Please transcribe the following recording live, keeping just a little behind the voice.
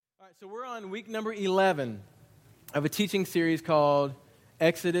right, so we're on week number 11 of a teaching series called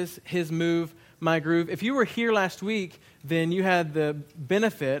Exodus, His Move, My Groove. If you were here last week, then you had the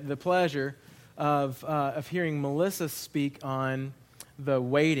benefit, the pleasure of hearing Melissa speak on the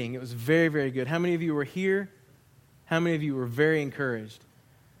waiting. It was very, very good. How many of you were here? How many of you were very encouraged?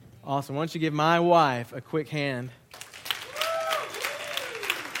 Awesome. Why don't you give my wife a quick hand?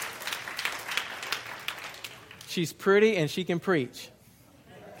 She's pretty and she can preach.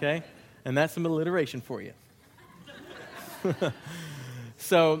 Okay? And that's some alliteration for you. But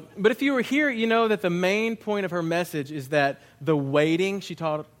if you were here, you know that the main point of her message is that the waiting, she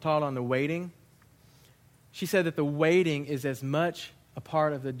taught on the waiting. She said that the waiting is as much a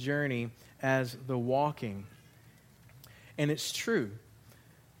part of the journey as the walking. And it's true.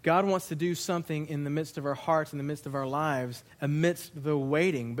 God wants to do something in the midst of our hearts, in the midst of our lives, amidst the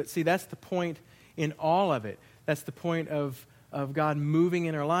waiting. But see, that's the point in all of it. That's the point of God moving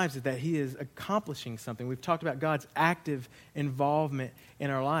in our lives, is that He is accomplishing something. We've talked about God's active involvement in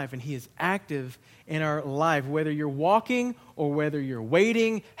our life, and He is active in our life, whether you're walking or whether you're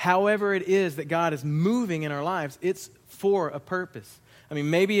waiting, however it is that God is moving in our lives, it's for a purpose. I mean,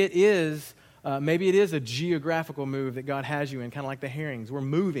 maybe it is a geographical move that God has you in, kind of like the herrings. We're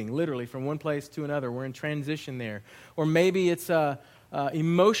moving literally from one place to another. We're in transition there. Or maybe it's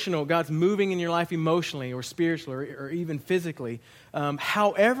emotional. God's moving in your life emotionally or spiritually or even physically.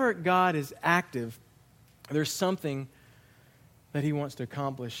 However God is active, there's something that He wants to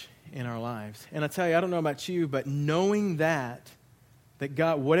accomplish in our lives. And I tell you, I don't know about you, but knowing that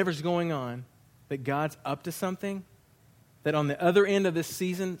God, whatever's going on, that God's up to something, that on the other end of this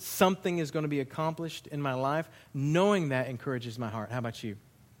season, something is going to be accomplished in my life, knowing that encourages my heart. How about you?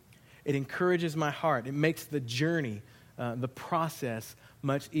 It encourages my heart. It makes the journey, the process,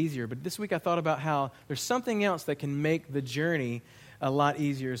 much easier. But this week I thought about how there's something else that can make the journey a lot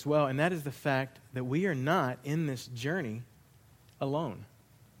easier as well, and that is the fact that we are not in this journey alone.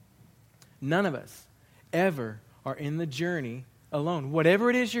 None of us ever are in the journey alone.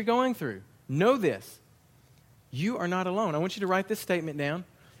 Whatever it is you're going through, know this. You are not alone. I want you to write this statement down,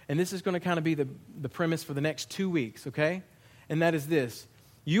 and this is going to kind of be the premise for the next 2 weeks, okay? And that is this.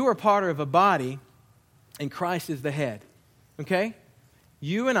 You are part of a body, and Christ is the head, okay?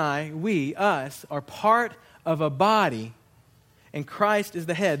 You and I, us, are part of a body, and Christ is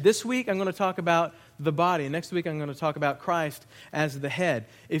the head. This week, I'm going to talk about the body, and next week, I'm going to talk about Christ as the head.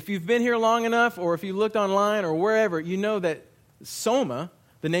 If you've been here long enough, or if you looked online or wherever, you know that Soma,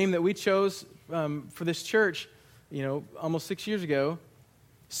 the name that we chose for this church, almost 6 years ago,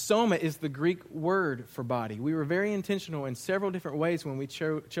 Soma is the Greek word for body. We were very intentional in several different ways when we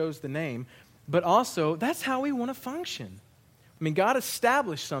chose the name, but also that's how we want to function. I mean, God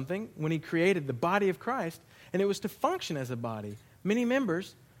established something when He created the body of Christ, and it was to function as a body. Many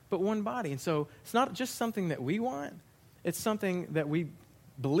members, but one body. And so it's not just something that we want, it's something that we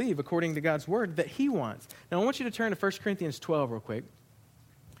believe, according to God's word, that He wants. Now, I want you to turn to 1 Corinthians 12 real quick.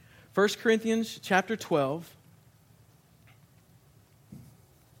 1 Corinthians chapter 12.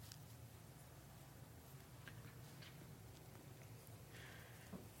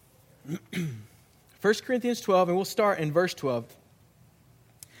 1 Corinthians 12, and we'll start in verse 12.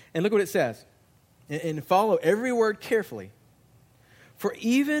 And look what it says. And follow every word carefully. For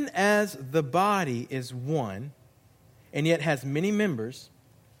even as the body is one, and yet has many members,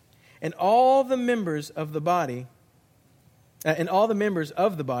 and all the members of the body,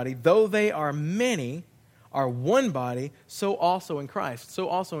 though they are many, are one body, so also in Christ. So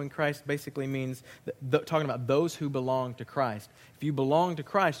also in Christ basically means talking about those who belong to Christ. If you belong to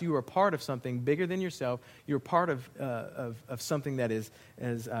Christ, you are part of something bigger than yourself. You're part of something that is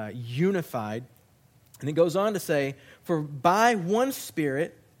unified. And it goes on to say, for by one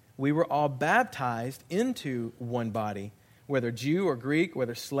Spirit we were all baptized into one body, whether Jew or Greek,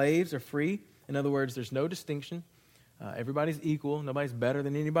 whether slaves or free. In other words, there's no distinction. Everybody's equal. Nobody's better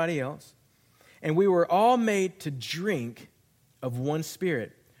than anybody else. And we were all made to drink of one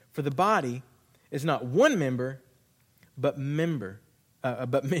Spirit. For the body is not one member, but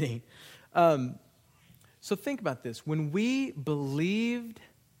many. So think about this. When we believed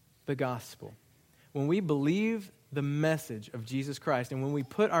the gospel, when we believed the message of Jesus Christ, and when we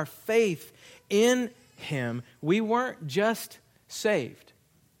put our faith in Him, we weren't just saved.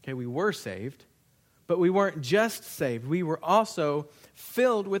 Okay, we were saved, but we weren't just saved. We were also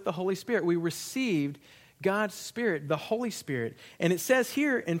filled with the Holy Spirit. We received God's Spirit, the Holy Spirit. And it says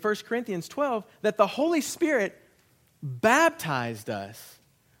here in 1 Corinthians 12 that the Holy Spirit baptized us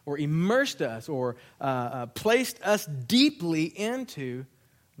or immersed us or placed us deeply into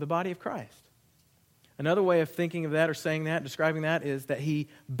the body of Christ. Another way of thinking of that or saying that, describing that, is that he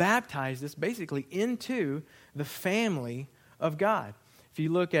baptized us basically into the family of God. If you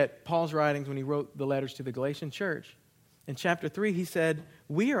look at Paul's writings when he wrote the letters to the Galatian church, in chapter 3 he said,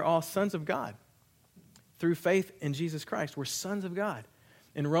 we are all sons of God. Through faith in Jesus Christ, we're sons of God.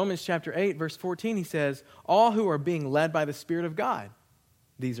 In Romans chapter 8, verse 14, he says, all who are being led by the Spirit of God,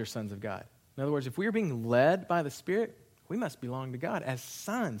 these are sons of God. In other words, if we are being led by the Spirit, we must belong to God as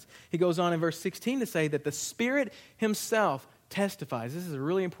sons. He goes on in verse 16 to say that the Spirit himself testifies. This is a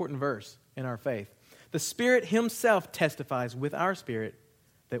really important verse in our faith. The Spirit himself testifies with our spirit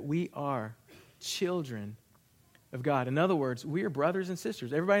that we are children of God. In other words, we are brothers and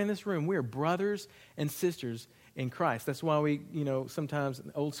sisters. Everybody in this room, we are brothers and sisters in Christ. That's why we, sometimes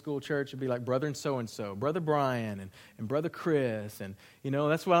in old school church would be like brother and so-and-so, Brother Brian and Brother Chris. And,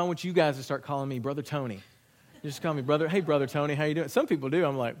 that's why I want you guys to start calling me Brother Tony. You just call me brother. Hey, Brother Tony, how you doing? Some people do.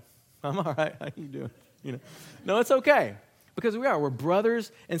 I'm like, I'm all right. How you doing? No, it's okay. Because we're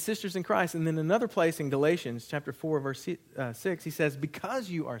brothers and sisters in Christ. And then another place in Galatians chapter 4, verse 6, he says,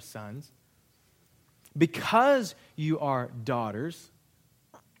 because you are sons, because you are daughters,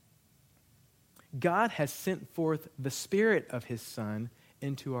 God has sent forth the Spirit of his Son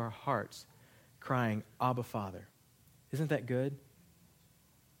into our hearts, crying, Abba, Father. Isn't that good?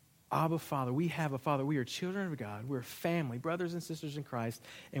 Abba, Father. We have a Father. We are children of God. We're family, brothers and sisters in Christ,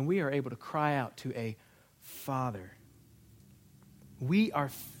 and we are able to cry out to a Father. We are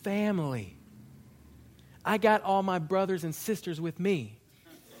family. I got all my brothers and sisters with me.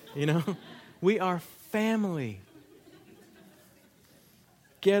 We are family.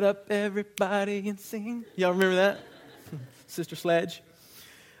 Get up, everybody, and sing. Y'all remember that? Sister Sledge.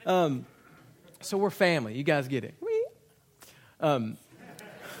 So we're family. You guys get it.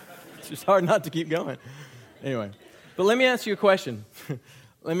 It's just hard not to keep going. Anyway, but let me ask you a question.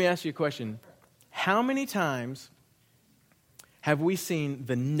 How many times have we seen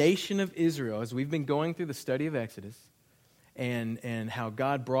the nation of Israel, as we've been going through the study of Exodus, and how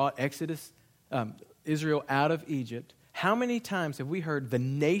God brought Israel out of Egypt? How many times have we heard the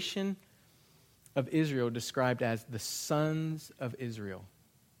nation of Israel described as the sons of Israel?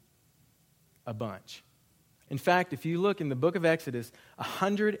 A bunch. In fact, if you look in the book of Exodus,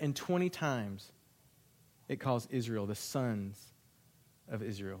 120 times it calls Israel the sons of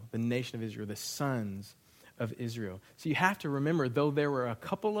Israel, the nation of Israel, the sons of Israel. So you have to remember, though there were a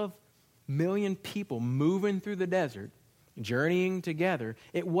couple of million people moving through the desert, journeying together,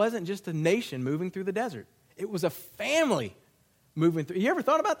 it wasn't just a nation moving through the desert. It was a family moving through. You ever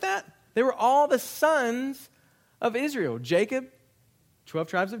thought about that? They were all the sons of Israel. Jacob, 12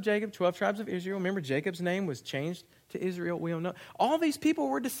 tribes of Jacob, 12 tribes of Israel. Remember, Jacob's name was changed to Israel. We don't know. All these people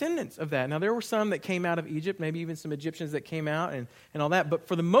were descendants of that. Now, there were some that came out of Egypt, maybe even some Egyptians that came out and all that. But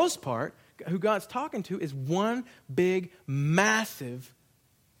for the most part, who God's talking to is one big, massive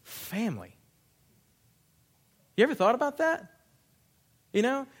family. You ever thought about that?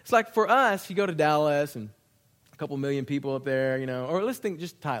 It's like for us, you go to Dallas and a couple million people up there, or let's think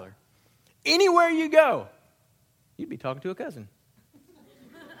just Tyler. Anywhere you go, you'd be talking to a cousin.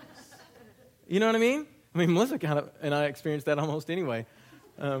 You know what I mean? Melissa and I experienced that almost anyway.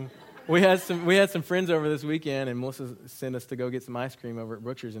 We had some friends over this weekend, and Melissa sent us to go get some ice cream over at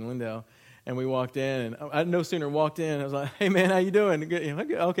Brookshire's in Lindale. And we walked in, and I no sooner walked in, I was like, "Hey man, how you doing?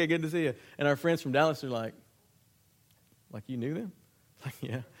 Good, okay, good to see you." And our friends from Dallas are like, "You knew them?" Like,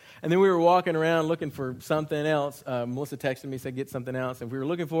 yeah. And then we were walking around looking for something else. Melissa texted me, said, "Get something else," and we were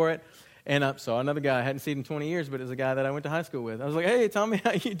looking for it. And I saw another guy I hadn't seen in 20 years, but it was a guy that I went to high school with. I was like, "Hey, Tommy,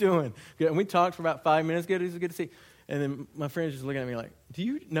 how you doing?" And we talked for about 5 minutes. Good, it was good to see. And then my friend's just looking at me like, "Do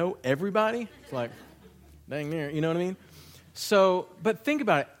you know everybody?" It's like, dang near, you know what I mean? So, but think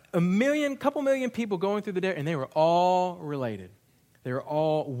about it. Couple million people going through the desert, and they were all related. They were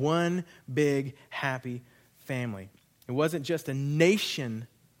all one big, happy family. It wasn't just a nation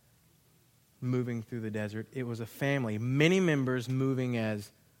moving through the desert. It was a family, many members moving as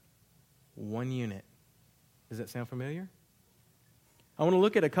one unit. Does that sound familiar? I want to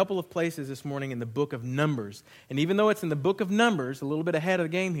look at a couple of places this morning in the book of Numbers. And even though it's in the book of Numbers, a little bit ahead of the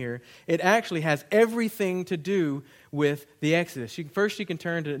game here, it actually has everything to do with the Exodus. First, you can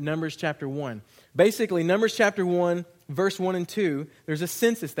turn to Numbers chapter 1. Basically, Numbers chapter 1, verse 1 and 2, there's a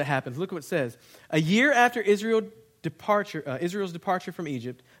census that happens. Look what it says. A year after Israel's departure from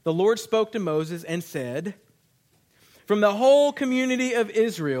Egypt, the Lord spoke to Moses and said, "From the whole community of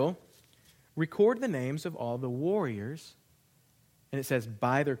Israel, record the names of all the warriors," and it says,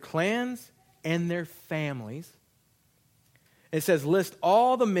 "by their clans and their families." It says, "list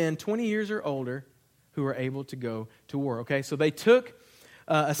all the men 20 years or older who are able to go to war." Okay, so they took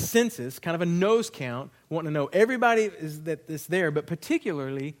a census, kind of a nose count, wanting to know everybody that's there, but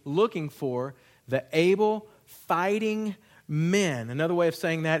particularly looking for the able, fighting men. Another way of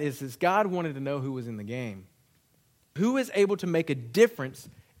saying that is God wanted to know who was in the game. Who is able to make a difference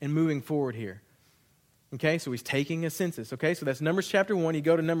in moving forward here? Okay, so he's taking a census. Okay, so that's Numbers chapter 1. You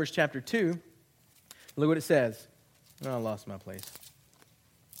go to Numbers chapter 2. Look what it says. Oh, I lost my place.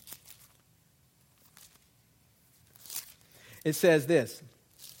 It says this.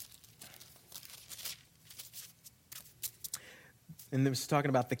 And this is talking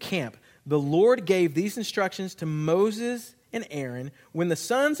about the camp. The Lord gave these instructions to Moses and Aaron when the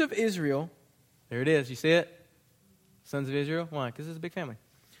sons of Israel, there it is, you see it? Sons of Israel. Why? Because it's a big family.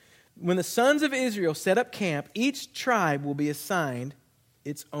 When the sons of Israel set up camp, each tribe will be assigned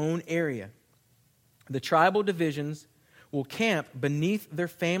its own area. The tribal divisions will camp beneath their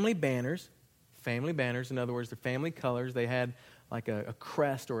family banners. Family banners, in other words, their family colors. They had like a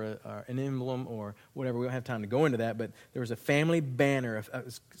crest or an emblem or whatever. We don't have time to go into that, but there was a family banner.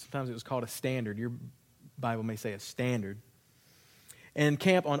 Sometimes it was called a standard. Your Bible may say a standard. And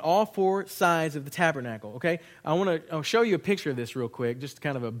camp on all four sides of the tabernacle, okay? I'll show you a picture of this real quick, just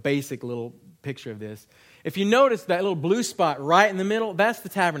kind of a basic little picture of this. If you notice that little blue spot right in the middle, that's the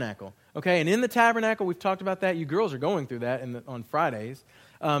tabernacle, okay? And in the tabernacle, we've talked about that. You girls are going through that on Fridays.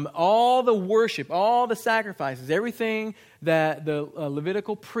 All the worship, all the sacrifices, everything that the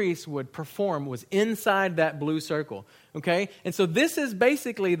Levitical priests would perform was inside that blue circle, okay? And so this is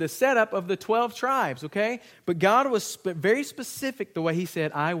basically the setup of the 12 tribes, okay? But God was very specific the way he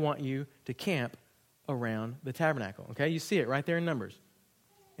said, I want you to camp around the tabernacle, okay? You see it right there in Numbers.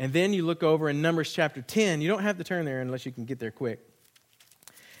 And then you look over in Numbers chapter 10. You don't have to turn there unless you can get there quick.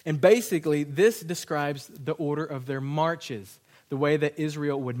 And basically, this describes the order of their marches, the way that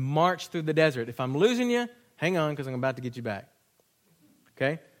Israel would march through the desert. If I'm losing you, hang on, because I'm about to get you back.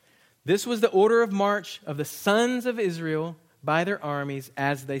 Okay? This was the order of march of the sons of Israel by their armies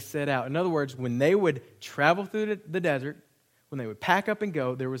as they set out. In other words, when they would travel through the desert, when they would pack up and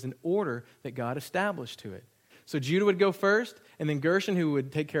go, there was an order that God established to it. So Judah would go first, and then Gershon, who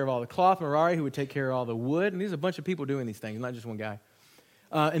would take care of all the cloth, Merari, who would take care of all the wood. And there's a bunch of people doing these things, not just one guy.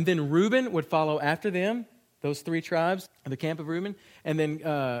 And then Reuben would follow after them, those three tribes, the camp of Reuben. And then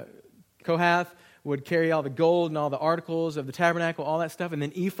Kohath would carry all the gold and all the articles of the tabernacle, all that stuff. And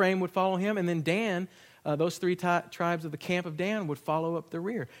then Ephraim would follow him. And then Dan, those three tribes of the camp of Dan would follow up the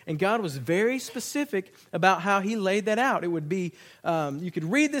rear. And God was very specific about how he laid that out. It would be, you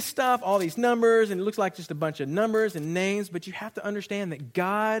could read this stuff, all these numbers, and it looks like just a bunch of numbers and names. But you have to understand that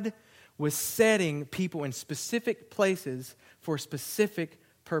God was setting people in specific places for specific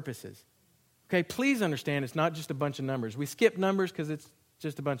purposes. Okay, please understand it's not just a bunch of numbers. We skip numbers because it's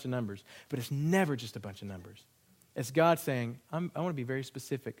just a bunch of numbers. But it's never just a bunch of numbers. It's God saying, I want to be very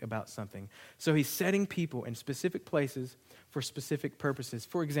specific about something. So he's setting people in specific places for specific purposes.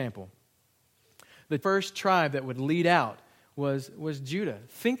 For example, the first tribe that would lead out was Judah.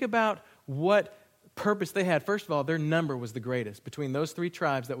 Think about what purpose they had. First of all, their number was the greatest. Between those three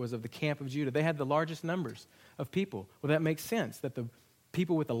tribes that was of the camp of Judah, they had the largest numbers of people. Well, that makes sense that the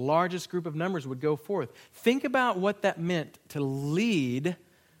people with the largest group of numbers would go forth. Think about what that meant to lead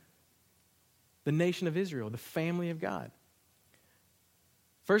the nation of Israel, the family of God.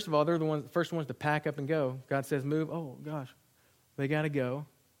 First of all, they're the first ones to pack up and go. God says, move. Oh, gosh, they got to go.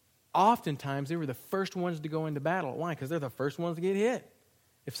 Oftentimes, they were the first ones to go into battle. Why? Because they're the first ones to get hit.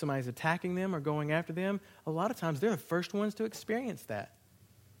 If somebody's attacking them or going after them, a lot of times they're the first ones to experience that.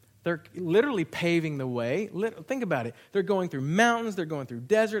 They're literally paving the way. Think about it. They're going through mountains. They're going through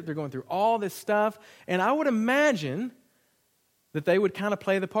desert. They're going through all this stuff. And I would imagine that they would kind of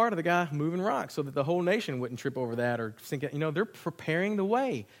play the part of the guy moving rocks so that the whole nation wouldn't trip over that or sink it. You know, they're preparing the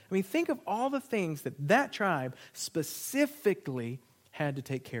way. I mean, think of all the things that tribe specifically had to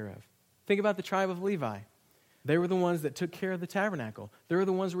take care of. Think about the tribe of Levi. They were the ones that took care of the tabernacle. They're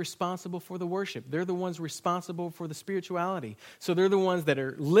the ones responsible for the worship. They're the ones responsible for the spirituality. So they're the ones that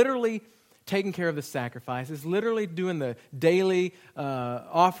are literally taking care of the sacrifices, literally doing the daily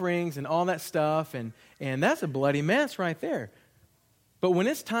offerings and all that stuff. And that's a bloody mess right there. But when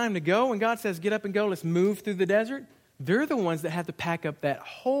it's time to go, and God says, get up and go, let's move through the desert, they're the ones that have to pack up that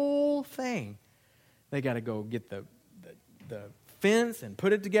whole thing. They got to go get the fence and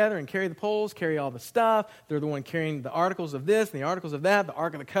put it together and carry the poles, carry all the stuff. They're the one carrying the articles of this and the articles of that, the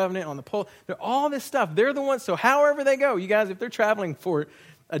Ark of the Covenant on the pole. They're all this stuff. They're the ones, so however they go, you guys, if they're traveling for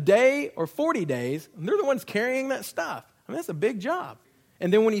a day or 40 days, they're the ones carrying that stuff. I mean, that's a big job.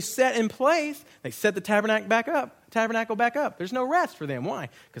 And then when he's set in place, they set the tabernacle back up. There's no rest for them. Why?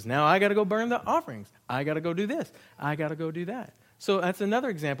 Because now I got to go burn the offerings. I got to go do this. I got to go do that. So that's another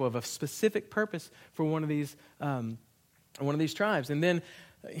example of a specific purpose for one of these tribes. And then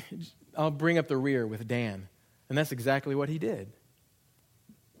I'll bring up the rear with Dan. And that's exactly what he did.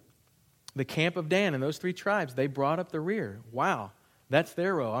 The camp of Dan and those 3 tribes, they brought up the rear. Wow, that's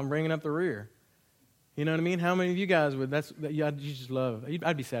their role. I'm bringing up the rear. You know what I mean? How many of you guys would, you just love,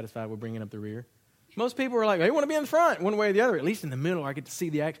 I'd be satisfied with bringing up the rear. Most people are like, they want to be in the front, one way or the other. At least in the middle, I get to see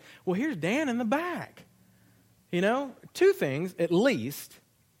the action. Well, here's Dan in the back. 2 things, at least.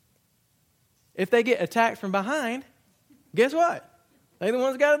 If they get attacked from behind, guess what? They're the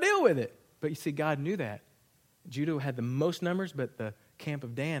ones that got to deal with it. But you see, God knew that. Judah had the most numbers, but the camp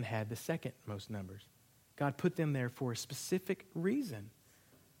of Dan had the second most numbers. God put them there for a specific reason.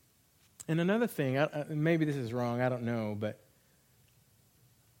 And another thing, maybe this is wrong, I don't know, but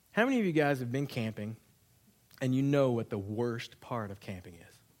how many of you guys have been camping and you know what the worst part of camping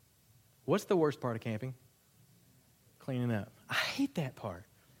is? What's the worst part of camping? Cleaning up. I hate that part.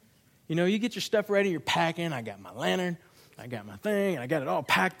 You get your stuff ready, you're packing, I got my lantern, I got my thing, I got it all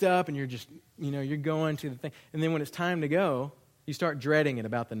packed up, and you're just, you're going to the thing. And then when it's time to go, you start dreading it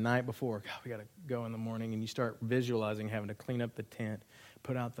about the night before. God, we got to go in the morning, and you start visualizing having to clean up the tent,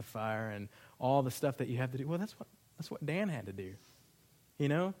 put out the fire, and all the stuff that you have to do. Well, that's what Dan had to do.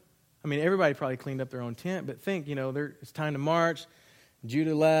 I mean, everybody probably cleaned up their own tent, but think, it's time to march.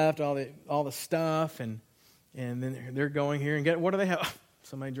 Judah left, all the stuff, and then they're going here and what do they have?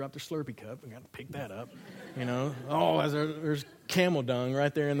 Somebody dropped their Slurpee cup. We got to pick that up. There's camel dung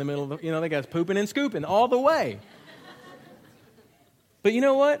right there in the middle of they got pooping and scooping all the way. But you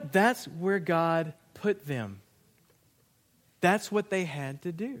know what? That's where God put them. That's what they had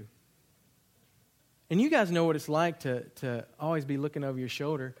to do. And you guys know what it's like to always be looking over your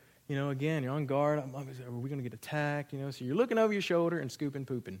shoulder. Again, you're on guard. Are we going to get attacked? So you're looking over your shoulder and scooping,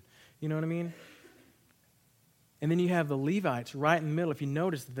 pooping. You know what I mean? And then you have the Levites right in the middle. If you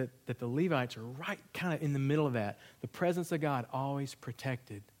notice that the Levites are right kind of in the middle of that. The presence of God always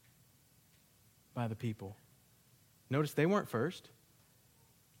protected by the people. Notice they weren't first.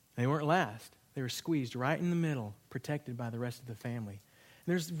 They weren't last. They were squeezed right in the middle, protected by the rest of the family.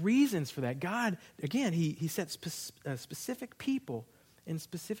 And there's reasons for that. God, again, he set specific people in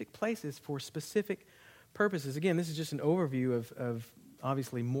specific places for specific purposes. Again, this is just an overview of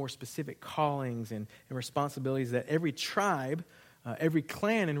obviously more specific callings and responsibilities that every tribe, every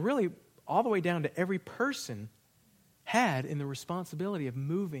clan, and really all the way down to every person had in the responsibility of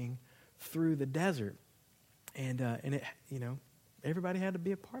moving through the desert. And it, everybody had to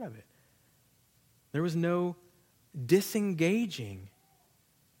be a part of it. There was no disengaging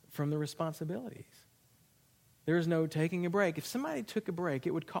from the responsibilities. There was no taking a break. If somebody took a break,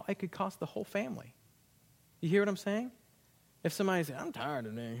 it could cost the whole family. You hear what I'm saying? If somebody said, "I'm tired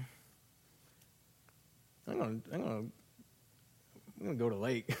today. I'm gonna go to the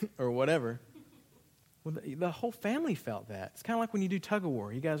lake," or whatever. Well, the whole family felt that. It's kind of like when you do tug of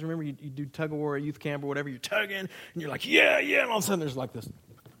war. You guys remember you do tug of war at youth camp or whatever. You're tugging, and you're like, yeah, and all of a sudden there's like this.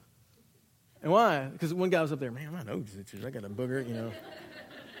 And why? Because one guy was up there, man, my nose itches. I got a booger,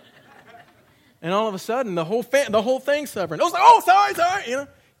 And all of a sudden, the whole thing's suffering. Oh, sorry.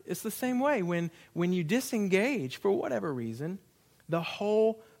 It's the same way. When you disengage for whatever reason, the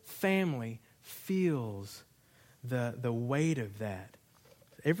whole family feels the weight of that.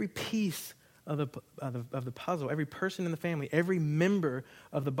 Every piece of the puzzle, every person in the family, every member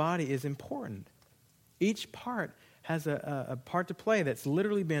of the body is important. Each part has a part to play that's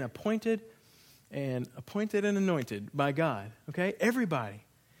literally been appointed and anointed by God. Okay? Everybody.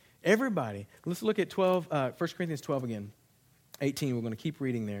 Let's look at 1 Corinthians 12 again. 18, we're going to keep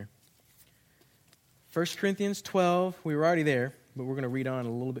reading there. 1 Corinthians 12, we were already there, but we're going to read on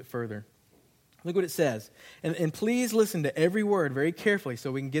a little bit further. Look what it says. And please listen to every word very carefully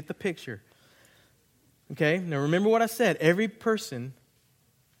so we can get the picture. Okay? Now remember what I said. Every person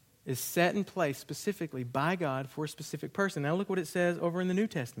is set in place specifically by God for a specific person. Now look what it says over in the New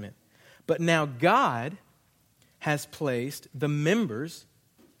Testament. But now God has placed the members,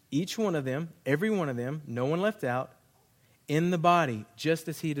 each one of them, every one of them, no one left out, in the body, just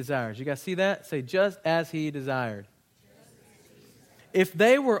as he desires. You guys see that? Say, just as he desired. If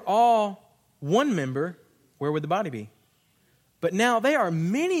they were all one member, where would the body be? But now they are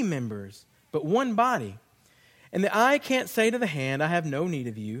many members, but one body. And the eye can't say to the hand, I have no need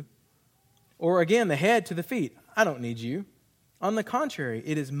of you. Or again, the head to the feet, I don't need you. On the contrary,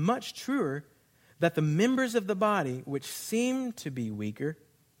 it is much truer that the members of the body which seem to be weaker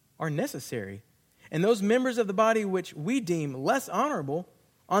are necessary. And those members of the body which we deem less honorable,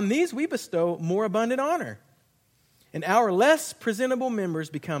 on these we bestow more abundant honor. And our less presentable members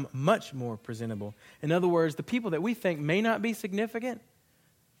become much more presentable. In other words, the people that we think may not be significant,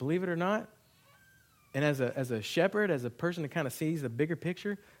 believe it or not, and as a shepherd, as a person that kind of sees the bigger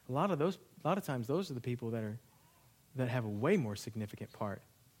picture, a lot of times those are the people that have a way more significant part.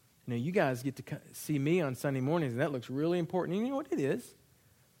 You know, you guys get to see me on Sunday mornings, and that looks really important. And you know what it is?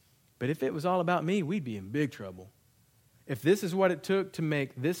 But if it was all about me, we'd be in big trouble. If this is what it took to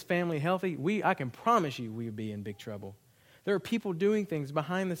make this family healthy, I can promise you we would be in big trouble. There are people doing things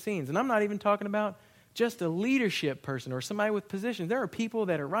behind the scenes. And I'm not even talking about just a leadership person or somebody with positions. There are people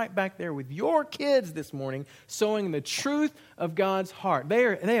that are right back there with your kids this morning sowing the truth of God's heart.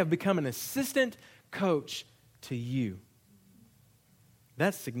 They have become an assistant coach to you.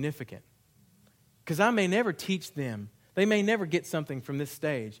 That's significant. Because I may never teach them. They may never get something from this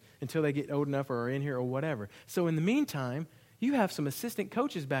stage until they get old enough or are in here or whatever. So in the meantime, you have some assistant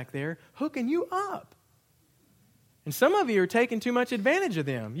coaches back there hooking you up. And some of you are taking too much advantage of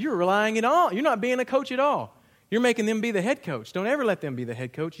them. You're relying it all. You're not being a coach at all. You're making them be the head coach. Don't ever let them be the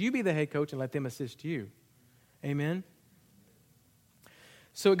head coach. You be the head coach and let them assist you. Amen?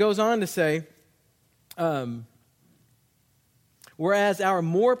 So it goes on to say, whereas our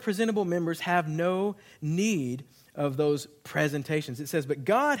more presentable members have no need of those presentations. It says, but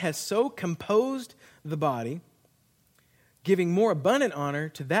God has so composed the body, giving more abundant honor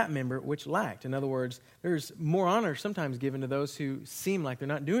to that member which lacked. In other words, there's more honor sometimes given to those who seem like they're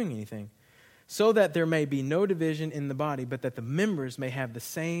not doing anything, so that there may be no division in the body, but that the members may have the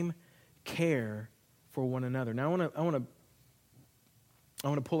same care for one another. Now, I want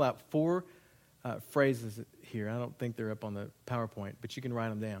to pull out 4 phrases here. I don't think they're up on the PowerPoint, but you can write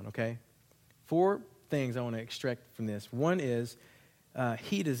them down, okay? 4 things I want to extract from this. One is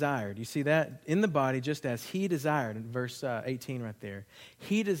he desired. You see that? In the body, just as he desired, in verse 18 right there.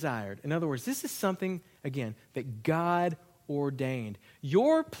 He desired. In other words, this is something, again, that God ordained.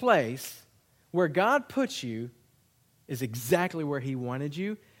 Your place, where God puts you, is exactly where he wanted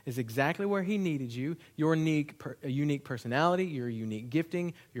you, is exactly where he needed you. Your unique personality, your unique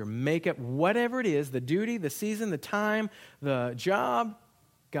gifting, your makeup, whatever it is, the duty, the season, the time, the job,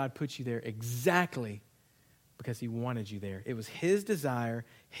 God put you there exactly because he wanted you there. It was his desire,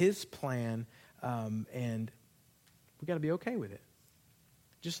 his plan, and we got to be okay with it.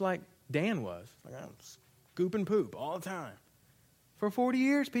 Just like Dan was. Like, I'm scooping poop all the time. For 40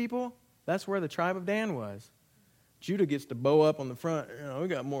 years, people, that's where the tribe of Dan was. Judah gets to bow up on the front. You know, we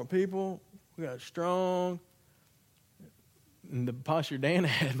got more people. We got strong. And the posture Dan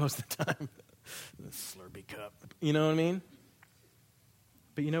had most of the time. The Slurpee cup. You know what I mean?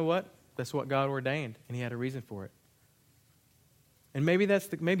 But you know what? That's what God ordained, and he had a reason for it. And maybe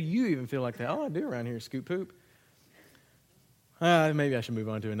maybe you even feel like that. All I do around here is scoop poop. Maybe I should move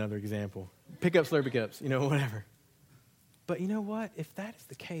on to another example. Pick up Slurpee cups, whatever. But you know what? If that is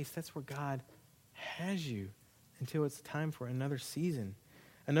the case, that's where God has you until it's time for another season.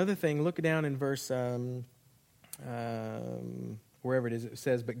 Another thing, look down in verse, wherever it is, it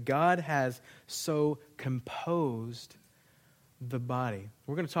says, but God has so composed the body.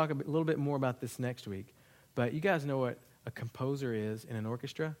 We're going to talk a little bit more about this next week. But you guys know what a composer is in an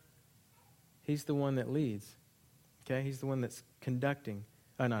orchestra? He's the one that leads. Okay? He's the one that's conducting.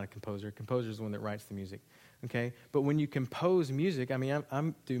 Not a composer. A composer is the one that writes the music. Okay? But when you compose music, I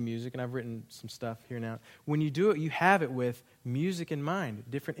do music, and I've written some stuff here now. When you do it, you have it with music in mind,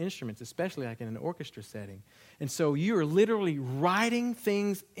 different instruments, especially like in an orchestra setting. And so you are literally writing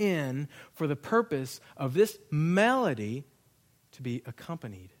things in for the purpose of this melody to be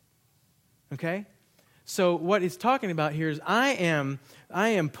accompanied. Okay? So what it's talking about here is I am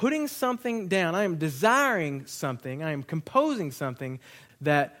putting something down. I am desiring something. I am composing something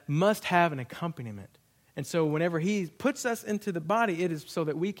that must have an accompaniment. And so whenever he puts us into the body, it is so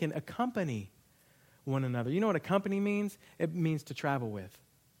that we can accompany one another. You know what accompany means? It means to travel with.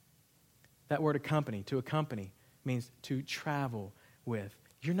 That word accompany, to accompany, means to travel with.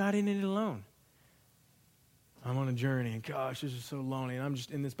 You're not in it alone. I'm on a journey, and gosh, this is so lonely, and I'm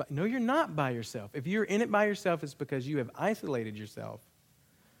just in this. No, you're not by yourself. If you're in it by yourself, it's because you have isolated yourself.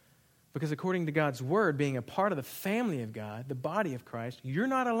 Because according to God's word, being a part of the family of God, the body of Christ, you're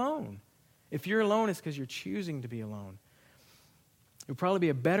not alone. If you're alone, it's because you're choosing to be alone. It would probably be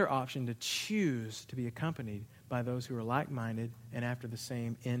a better option to choose to be accompanied by those who are like-minded and after the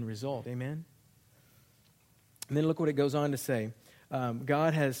same end result. Amen? And then look what it goes on to say.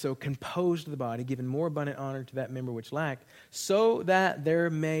 God has so composed the body, given more abundant honor to that member which lacked, so that there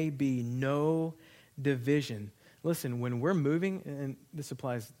may be no division. Listen, when we're moving, and this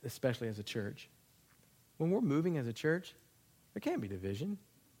applies especially as a church, when we're moving as a church, there can't be division.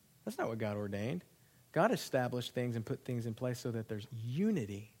 That's not what God ordained. God established things and put things in place so that there's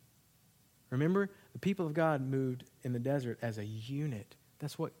unity. Remember, the people of God moved in the desert as a unit.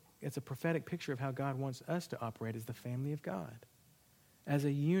 It's a prophetic picture of how God wants us to operate as the family of God. As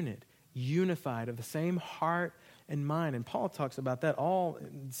a unit, unified, of the same heart and mind. And Paul talks about that all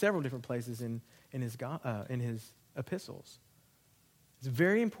in several different places in his epistles. It's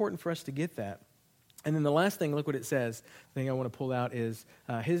very important for us to get that. And then the last thing, look what it says. The thing I want to pull out is,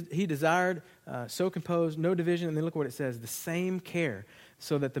 he desired, so composed, no division. And then look what it says, the same care,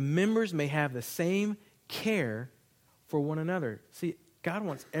 so that the members may have the same care for one another. See, God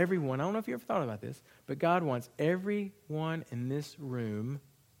wants everyone, I don't know if you ever thought about this, but God wants everyone in this room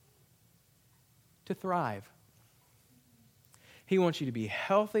to thrive. He wants you to be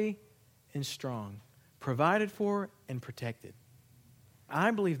healthy and strong, provided for and protected. I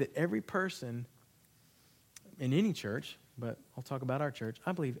believe that every person in any church, but I'll talk about our church,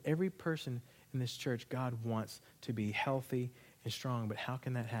 I believe every person in this church, God wants to be healthy and strong. But how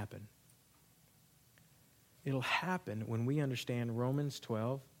can that happen? It'll happen when we understand Romans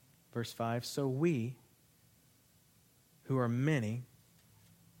 12, verse 5. So we, who are many,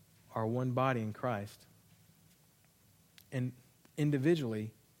 are one body in Christ, and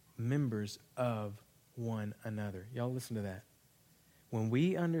individually members of one another. Y'all listen to that. When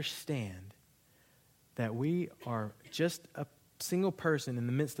we understand that we are just a single person in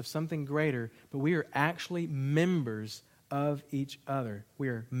the midst of something greater, but we are actually members of each other. We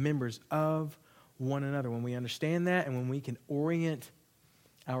are members of one another. When we understand that, and when we can orient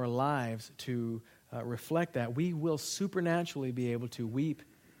our lives to reflect that, we will supernaturally be able to weep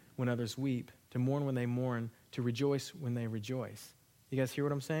when others weep, to mourn when they mourn, to rejoice when they rejoice. You guys hear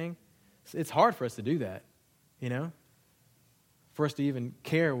what I'm saying? It's hard for us to do that, for us to even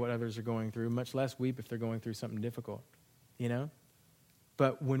care what others are going through, much less weep if they're going through something difficult,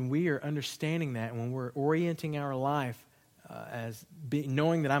 But when we are understanding that, when we're orienting our life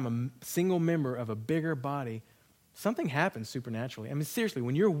knowing that I'm a single member of a bigger body, something happens supernaturally. I mean, seriously,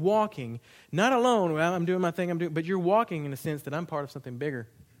 when you're walking, not alone, well, I'm doing my thing, but you're walking in a sense that I'm part of something bigger.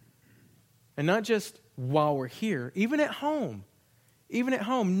 And not just while we're here, even at home,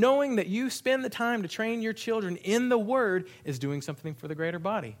 knowing that you spend the time to train your children in the Word is doing something for the greater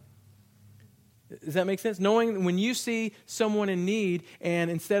body. Does that make sense? Knowing when you see someone in need, and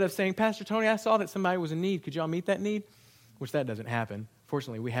instead of saying, Pastor Tony, I saw that somebody was in need, could y'all meet that need? Which that doesn't happen.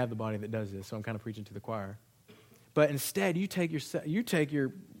 Fortunately, we have the body that does this, so I'm kind of preaching to the choir. But instead, you take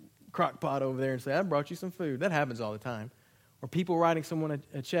your crock pot over there and say, I brought you some food. That happens all the time. Or people writing someone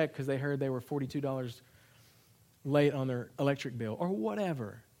a check because they heard they were $42 late on their electric bill, or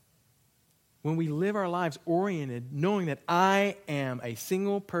whatever. When we live our lives oriented, knowing that I am a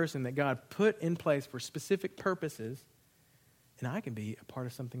single person that God put in place for specific purposes, and I can be a part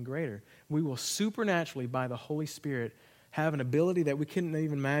of something greater, we will supernaturally, by the Holy Spirit, have an ability that we couldn't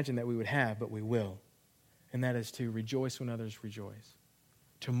even imagine that we would have, but we will. And that is to rejoice when others rejoice,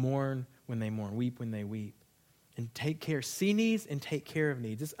 to mourn when they mourn, weep when they weep, and take care, see needs and take care of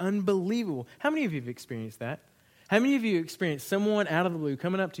needs. It's unbelievable. How many of you have experienced that? How many of you experienced someone out of the blue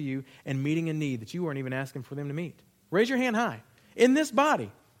coming up to you and meeting a need that you weren't even asking for them to meet? Raise your hand high. In this body,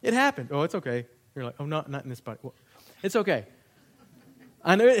 it happened. Oh, it's okay. You're like, oh, not in this body. Well, it's okay.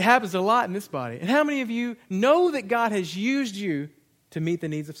 I know it happens a lot in this body. And how many of you know that God has used you to meet the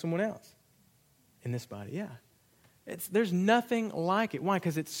needs of someone else in this body? Yeah. There's nothing like it. Why?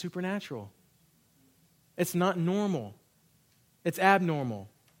 Because it's supernatural. It's not normal. It's abnormal.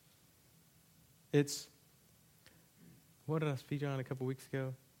 What did I speak on a couple weeks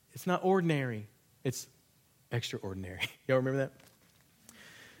ago? It's not ordinary. It's extraordinary. Y'all remember that?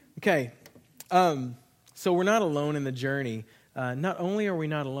 Okay. So we're not alone in the journey. Not only are we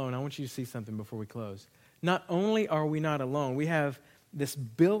not alone, I want you to see something before we close. Not only are we not alone, we have this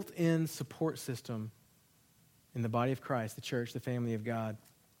built-in support system in the body of Christ, the church, the family of God,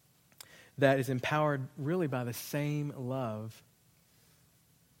 that is empowered really by the same love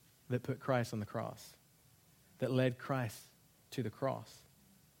that put Christ on the cross, that led Christ to the cross.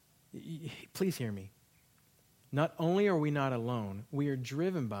 Please hear me. Not only are we not alone, we are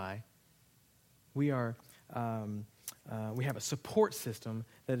driven by, we have a support system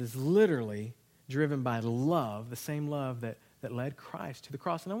that is literally driven by love, the same love that led Christ to the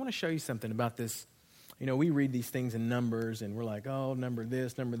cross. And I want to show you something about this. We read these things in numbers, and we're like, oh, number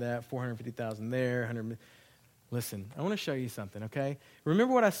this, number that, 450,000 there, 100. Listen, I want to show you something, okay?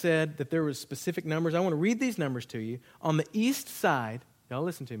 Remember what I said, that there was specific numbers? I want to read these numbers to you. On the east side, y'all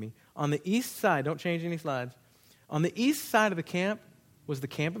listen to me. On the east side, don't change any slides. On the east side of the camp was the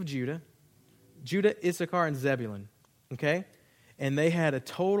camp of Judah, Issachar, and Zebulun, okay? and they had a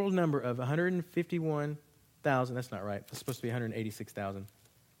total number of 151,000. That's not right. It's supposed to be 186,000.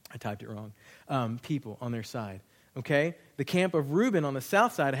 I typed it wrong. People on their side. Okay? The camp of Reuben on the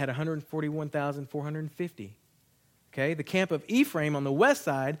south side had 141,450. Okay? The camp of Ephraim on the west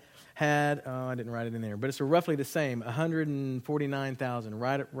side had, I didn't write it in there, but it's roughly the same, 149,000,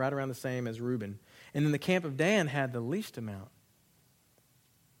 right around the same as Reuben. And then the camp of Dan had the least amount.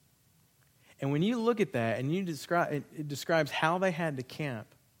 And when you look at that and you it describes how they had to camp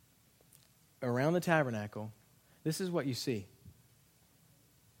around the tabernacle, this is what you see.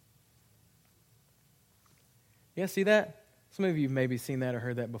 You guys see that? Some of you have maybe seen that or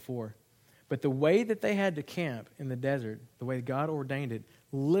heard that before. But the way that they had to camp in the desert, the way God ordained it,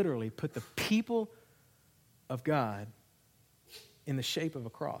 literally put the people of God in the shape of a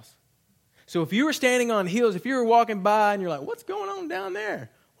cross. So if you were standing on hills, if you were walking by and you're like, what's going on down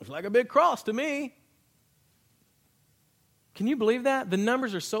there? Looks like a big cross to me. Can you believe that? The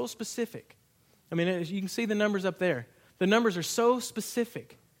numbers are so specific. I mean, you can see the numbers up there. The numbers are so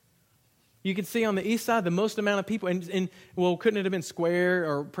specific. You can see on the east side the most amount of people. And well, couldn't it have been square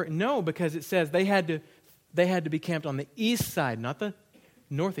or no? Because it says they had to be camped on the east side, not the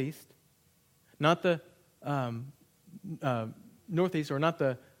northeast, not the northeast or not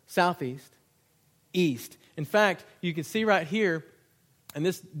the southeast, east. In fact, you can see right here, and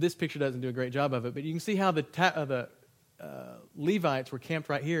this picture doesn't do a great job of it, but you can see how the Levites were camped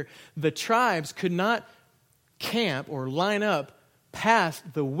right here. The tribes could not camp or line up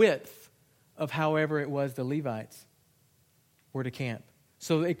past the width of however it was the Levites were to camp.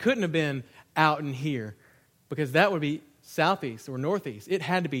 So it couldn't have been out in here because that would be southeast or northeast. It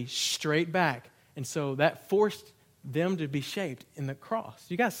had to be straight back. And so that forced them to be shaped in the cross.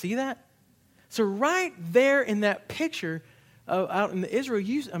 You guys see that? So right there in that picture out in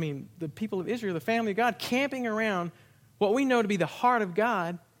the people of Israel, the family of God, camping around what we know to be the heart of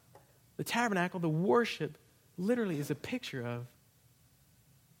God, the tabernacle, the worship, literally is a picture of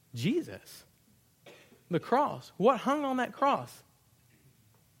Jesus. The cross. What hung on that cross?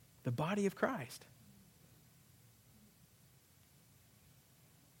 The body of Christ.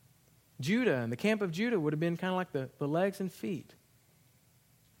 Judah and the camp of Judah would have been kind of like the legs and feet.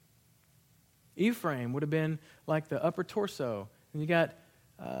 Ephraim would have been like the upper torso. And you got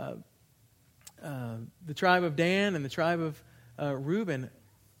the tribe of Dan and the tribe of Reuben,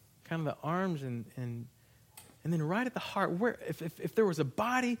 kind of the arms and then right at the heart, where if there was a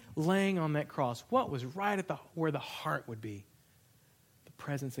body laying on that cross, what was right at where the heart would be? The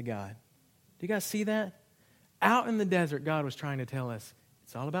presence of God. Do you guys see that? Out in the desert, God was trying to tell us,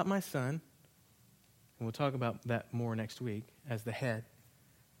 it's all about my son. And we'll talk about that more next week as the head.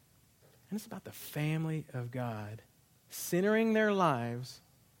 And it's about the family of God centering their lives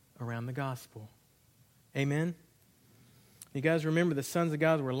around the gospel. Amen? You guys remember the sons of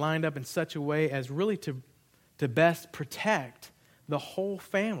God were lined up in such a way as really to best protect the whole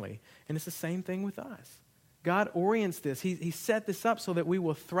family. And it's the same thing with us. God orients this. He set this up so that we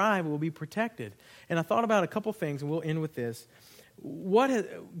will thrive, we'll be protected. And I thought about a couple things, and we'll end with this.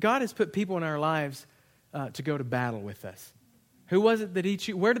 God has put people in our lives to go to battle with us. Who was it that he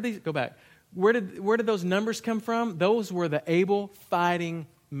chose? Where did these go back? Where did those numbers come from? Those were the able fighting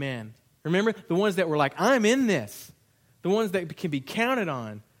men. Remember? The ones that were like, I'm in this. The ones that can be counted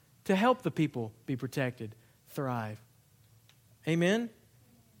on to help the people be protected, thrive. Amen?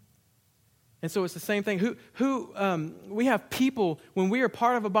 And so it's the same thing. We have people, when we are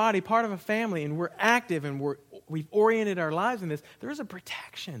part of a body, part of a family, and we're active and we've oriented our lives in this, there is a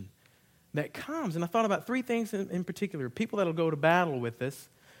protection that comes. And I thought about three things in particular. People that will go to battle with us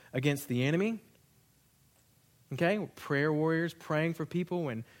against the enemy. Okay? Prayer warriors praying for people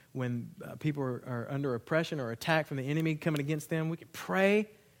when people are under oppression or attack from the enemy coming against them. We can pray.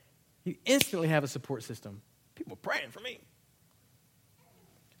 You instantly have a support system. People praying for me.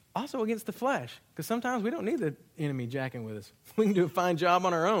 Also against the flesh, because sometimes we don't need the enemy jacking with us. We can do a fine job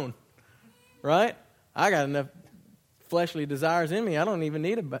on our own, right? I got enough fleshly desires in me. I don't even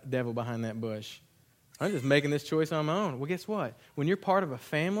need a devil behind that bush. I'm just making this choice on my own. Well, guess what? When you're part of a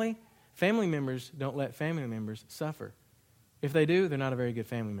family, family members don't let family members suffer. If they do, they're not a very good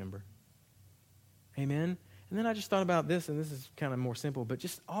family member. Amen? And then I just thought about this, and this is kind of more simple, but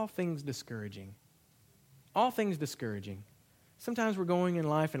just all things discouraging. All things discouraging. Sometimes we're going in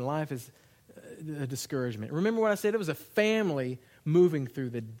life, and life is a discouragement. Remember what I said? It was a family moving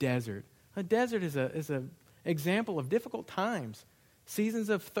through the desert. A desert is an example of difficult times. Seasons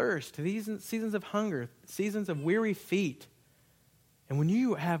of thirst, seasons of hunger, seasons of weary feet. And when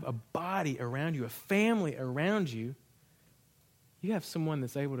you have a body around you, a family around you, you have someone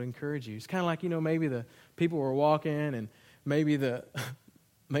that's able to encourage you. It's kind of like, maybe the people were walking and maybe the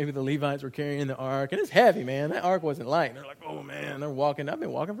Levites were carrying the ark, and it's heavy, man. That ark wasn't light. They're like, oh man, they're walking. I've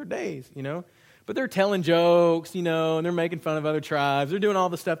been walking for days, But they're telling jokes, and they're making fun of other tribes. They're doing all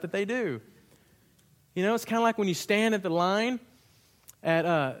the stuff that they do. It's kind of like when you stand at the line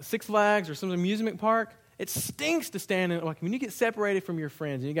at Six Flags or some amusement park. It stinks to stand in, like when you get separated from your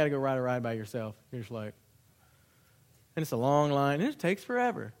friends and you got to go ride a ride by yourself. You're just like, and it's a long line, and it takes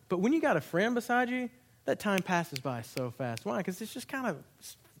forever. But when you got a friend beside you, that time passes by so fast. Why? Because it's just kind of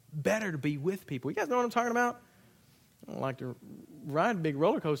better to be with people. You guys know what I'm talking about? I don't like to ride big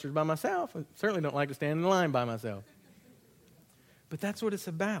roller coasters by myself. I certainly don't like to stand in line by myself. But that's what it's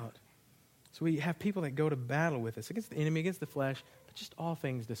about. So we have people that go to battle with us against the enemy, against the flesh, but just all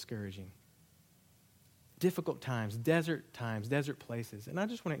things discouraging. Difficult times, desert places. And I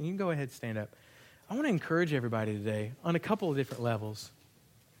just want to, you can go ahead and stand up. I want to encourage everybody today on a couple of different levels.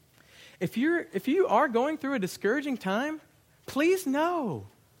 If you are going through a discouraging time, please know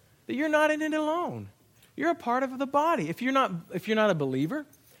that you're not in it alone. You're a part of the body. If you're not a believer,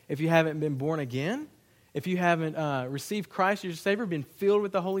 if you haven't been born again, if you haven't received Christ as your Savior, been filled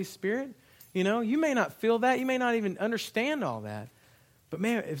with the Holy Spirit, you may not feel that. You may not even understand all that. But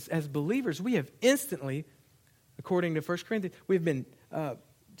man, as believers, we have instantly, according to 1 Corinthians, we've been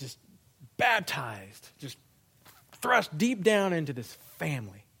just baptized, just thrust deep down into this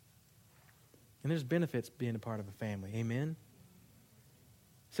family. And there's benefits being a part of a family. Amen?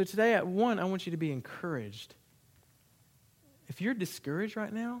 So today, I want you to be encouraged. If you're discouraged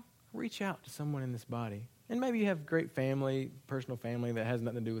right now, reach out to someone in this body. And maybe you have great family, personal family that has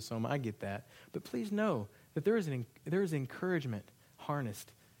nothing to do with Soma. I get that. But please know that there is encouragement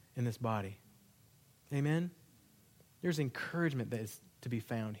harnessed in this body. Amen? There's encouragement that is to be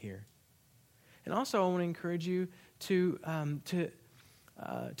found here. And also, I want to encourage you to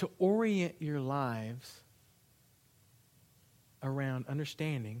orient your lives around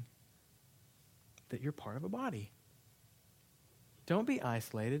understanding that you're part of a body. Don't be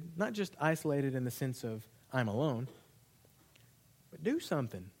isolated, not just isolated in the sense of I'm alone, but do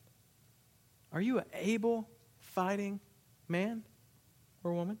something. Are you an able, fighting man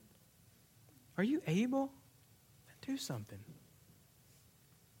or woman? Are you able? Do something.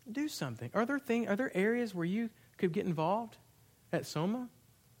 Do something. Are there areas where you could get involved at Soma?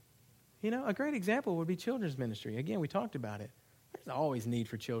 A great example would be children's ministry. Again, we talked about it. There's always need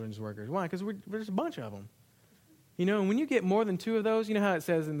for children's workers. Why? Because there's a bunch of them. And when you get more than two of those, you know how it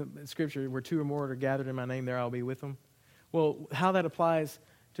says in the Scripture, where two or more are gathered in my name, there I'll be with them. Well, how that applies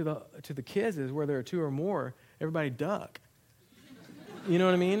to the kids is where there are two or more, everybody duck. You know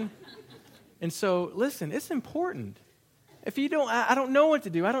what I mean? And so, listen, it's important. If you don't, I don't know what to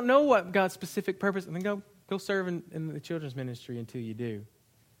do. I don't know what God's specific purpose. And then go serve in the children's ministry until you do.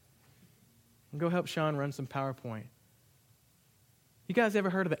 And go help Sean run some PowerPoint. You guys ever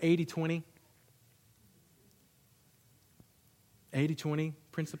heard of the 80-20? 80-20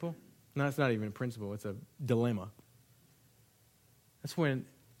 principle? No, it's not even a principle. It's a dilemma. That's when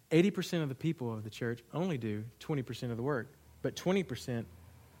 80% of the people of the church only do 20% of the work, but 20%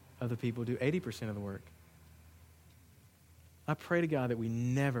 of the people do 80% of the work. I pray to God that we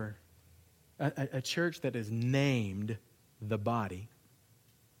never, a church that is named the body,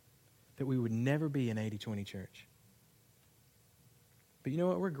 that we would never be an 80-20 church. But you know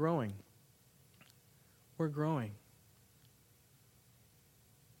what? We're growing. We're growing.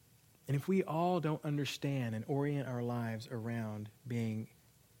 And if we all don't understand and orient our lives around being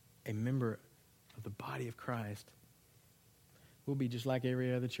a member of the body of Christ, we'll be just like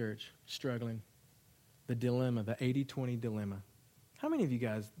every other church, struggling. The dilemma, the 80-20 dilemma. How many of you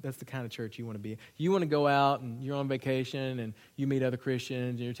guys, that's the kind of church you want to be? You want to go out and you're on vacation and you meet other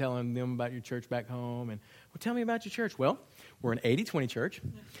Christians and you're telling them about your church back home. And, well, tell me about your church. Well, we're an 80-20 church.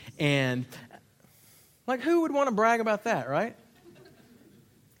 And, who would want to brag about that, right?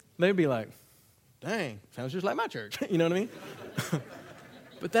 They'd be like, dang, sounds just like my church. You know what I mean?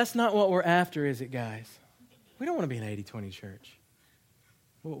 But that's not what we're after, is it, guys? We don't want to be an 80-20 church.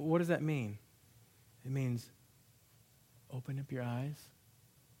 Well, what does that mean? It means open up your eyes,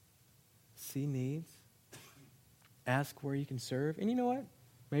 see needs, ask where you can serve. And you know what?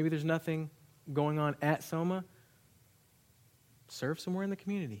 Maybe there's nothing going on at Soma. Serve somewhere in the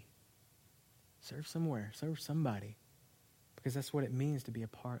community. Serve somewhere. Serve somebody. Because that's what it means to be a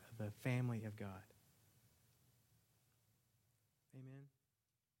part of the family of God.